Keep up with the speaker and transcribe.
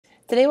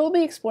Today we'll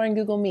be exploring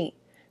Google Meet.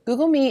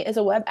 Google Meet is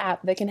a web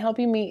app that can help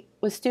you meet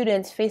with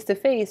students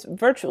face-to-face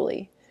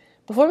virtually.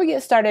 Before we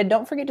get started,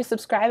 don't forget to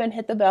subscribe and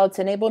hit the bell to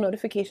enable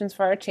notifications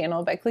for our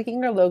channel by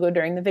clicking our logo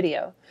during the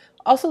video.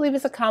 Also leave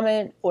us a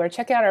comment or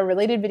check out our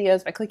related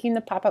videos by clicking the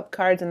pop-up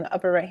cards in the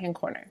upper right-hand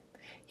corner.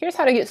 Here's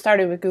how to get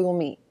started with Google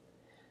Meet.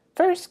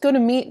 First, go to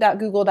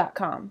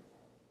meet.google.com.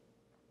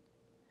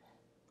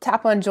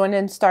 Tap on Join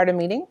and Start a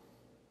Meeting,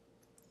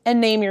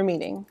 and name your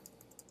meeting.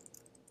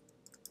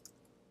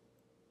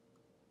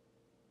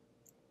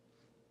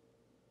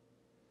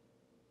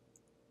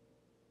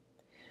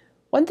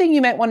 One thing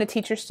you might want to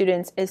teach your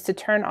students is to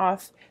turn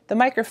off the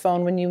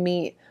microphone when you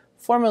meet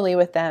formally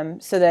with them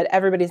so that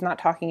everybody's not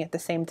talking at the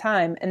same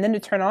time, and then to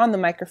turn on the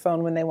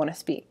microphone when they want to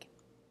speak.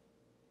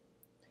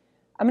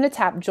 I'm going to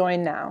tap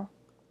Join Now.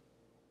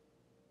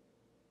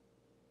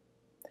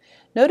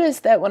 Notice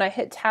that when I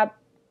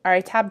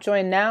tap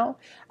Join Now,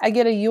 I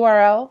get a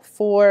URL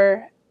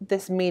for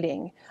this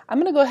meeting. I'm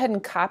going to go ahead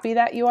and copy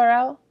that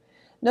URL.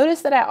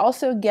 Notice that I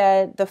also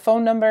get the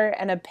phone number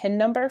and a PIN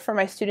number for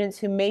my students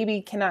who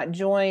maybe cannot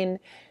join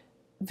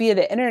via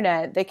the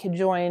internet. They could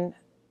join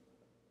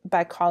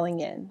by calling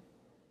in.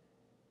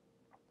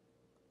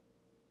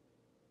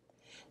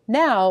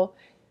 Now,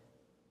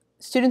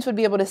 students would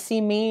be able to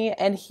see me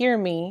and hear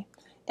me,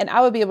 and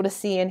I would be able to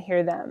see and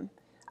hear them.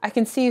 I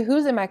can see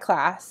who's in my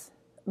class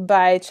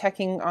by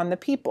checking on the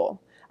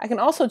people. I can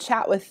also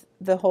chat with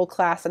the whole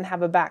class and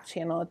have a back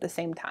channel at the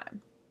same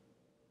time.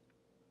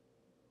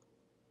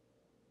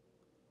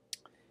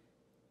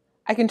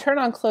 I can turn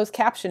on closed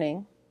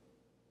captioning,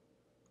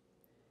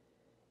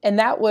 and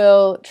that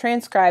will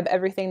transcribe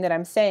everything that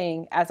I'm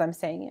saying as I'm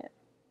saying it.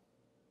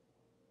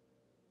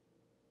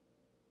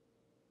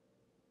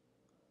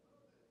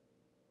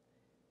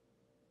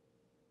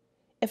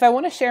 If I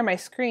want to share my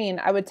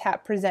screen, I would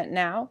tap Present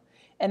Now,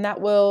 and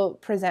that will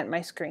present my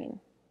screen.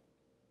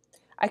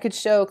 I could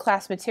show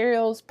class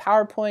materials,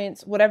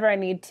 PowerPoints, whatever I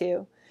need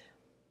to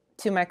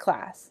my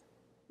class.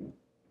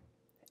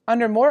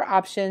 Under More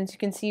Options, you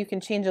can see you can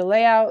change the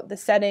layout, the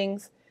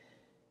settings,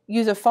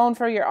 use a phone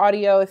for your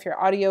audio if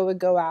your audio would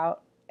go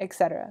out,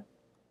 etc.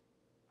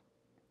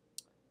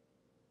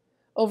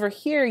 Over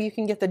here, you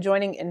can get the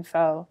joining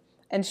info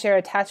and share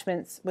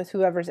attachments with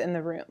whoever's in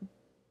the room.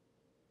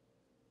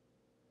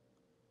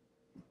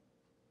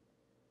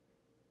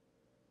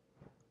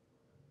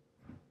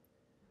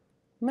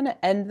 I'm going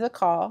to end the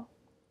call,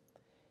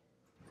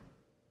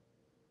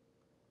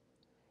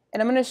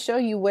 and I'm going to show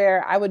you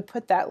where I would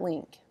put that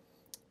link.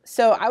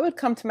 So I would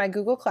come to my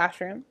Google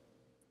Classroom.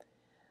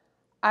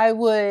 I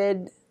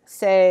would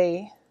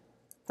say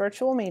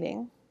virtual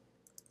meeting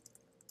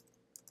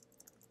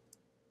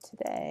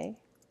today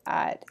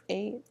at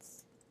 8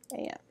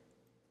 a.m.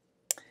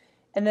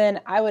 And then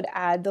I would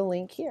add the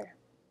link here.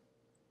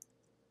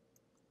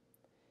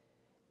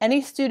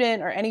 Any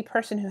student or any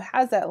person who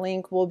has that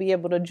link will be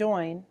able to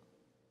join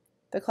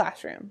the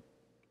classroom.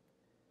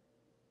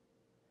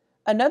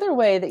 Another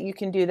way that you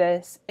can do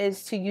this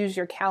is to use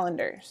your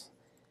calendars.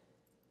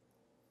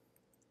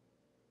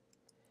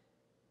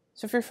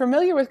 So if you're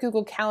familiar with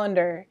Google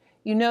Calendar,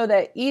 you know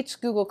that each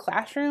Google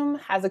Classroom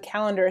has a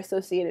calendar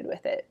associated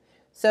with it.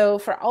 So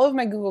for all of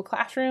my Google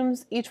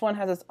Classrooms, each one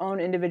has its own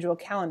individual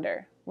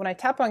calendar. When I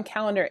tap on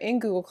Calendar in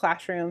Google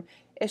Classroom,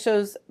 it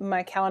shows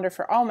my calendar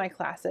for all my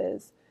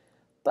classes.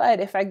 But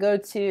if I go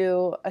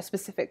to a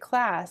specific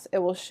class, it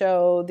will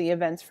show the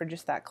events for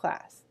just that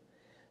class.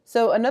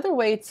 So another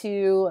way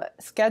to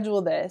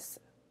schedule this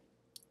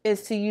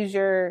is to use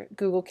your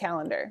Google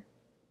Calendar.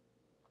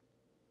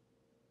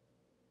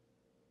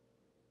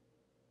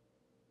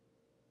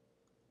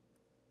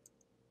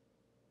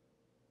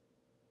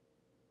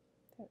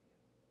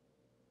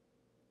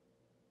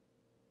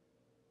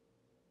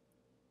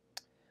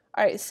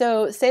 All right,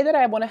 so say that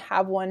I want to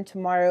have one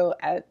tomorrow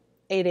at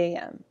 8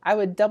 a.m. I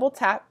would double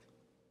tap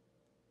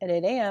at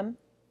 8 a.m.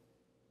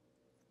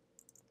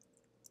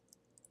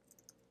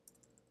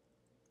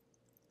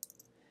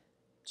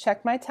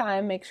 Check my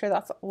time, make sure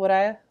that's what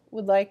I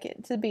would like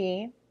it to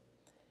be.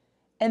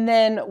 And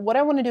then what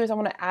I want to do is I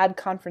want to add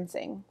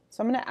conferencing.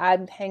 So I'm going to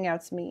add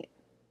Hangouts Meet.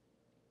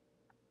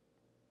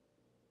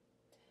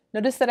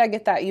 Notice that I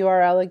get that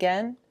URL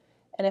again.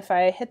 And if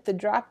I hit the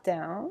drop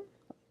down,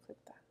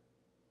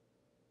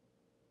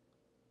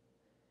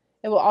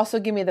 it will also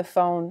give me the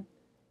phone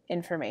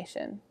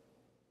information.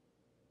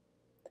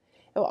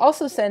 It will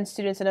also send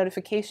students a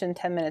notification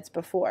 10 minutes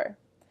before.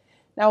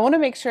 Now I want to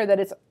make sure that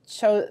it's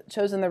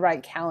chosen the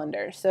right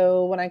calendar.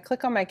 So when I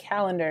click on my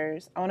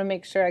calendars, I want to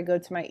make sure I go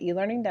to my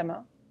e-learning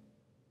demo.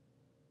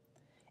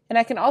 And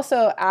I can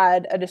also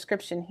add a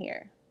description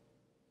here.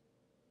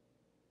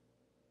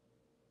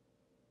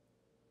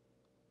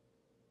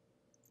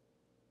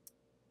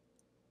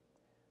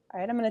 All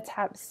right, I'm going to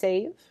tap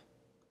Save.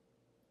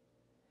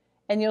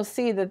 And you'll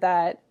see that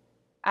that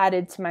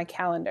added to my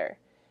calendar.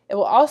 It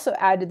will also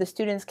add to the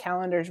students'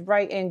 calendars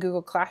right in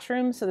Google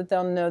Classroom so that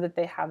they'll know that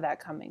they have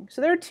that coming.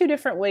 So there are two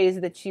different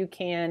ways that you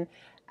can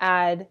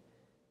add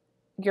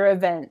your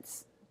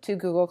events to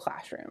Google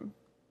Classroom.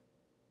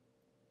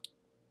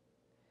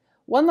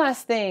 One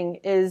last thing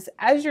is,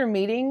 as you're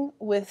meeting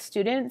with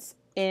students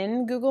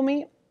in Google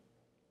Meet,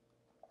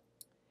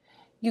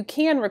 you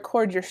can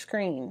record your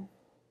screen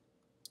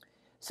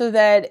so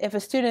that if a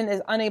student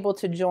is unable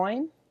to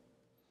join,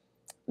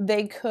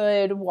 they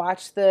could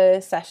watch the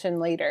session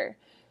later.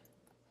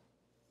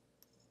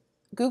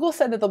 Google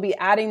said that they'll be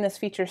adding this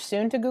feature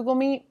soon to Google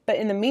Meet, but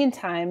in the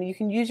meantime, you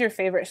can use your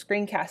favorite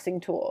screencasting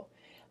tool.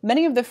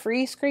 Many of the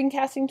free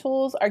screencasting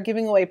tools are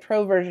giving away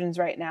pro versions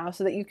right now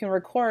so that you can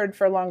record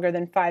for longer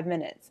than 5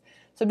 minutes.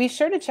 So be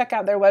sure to check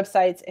out their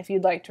websites if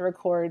you'd like to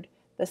record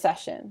the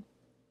session.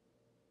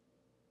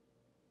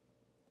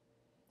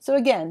 So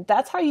again,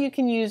 that's how you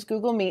can use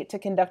Google Meet to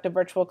conduct a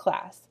virtual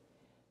class.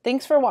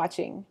 Thanks for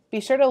watching. Be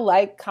sure to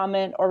like,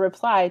 comment, or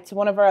reply to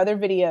one of our other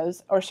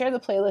videos or share the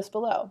playlist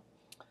below.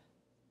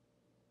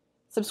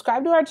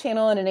 Subscribe to our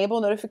channel and enable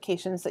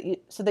notifications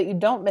so that you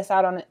don't miss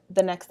out on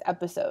the next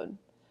episode.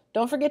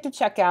 Don't forget to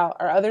check out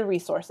our other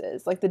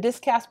resources like the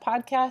Discast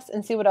podcast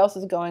and see what else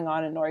is going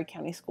on in Horry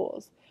County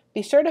Schools.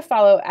 Be sure to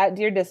follow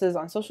 @DearDisses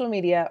on social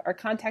media or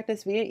contact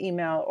us via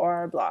email or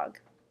our blog.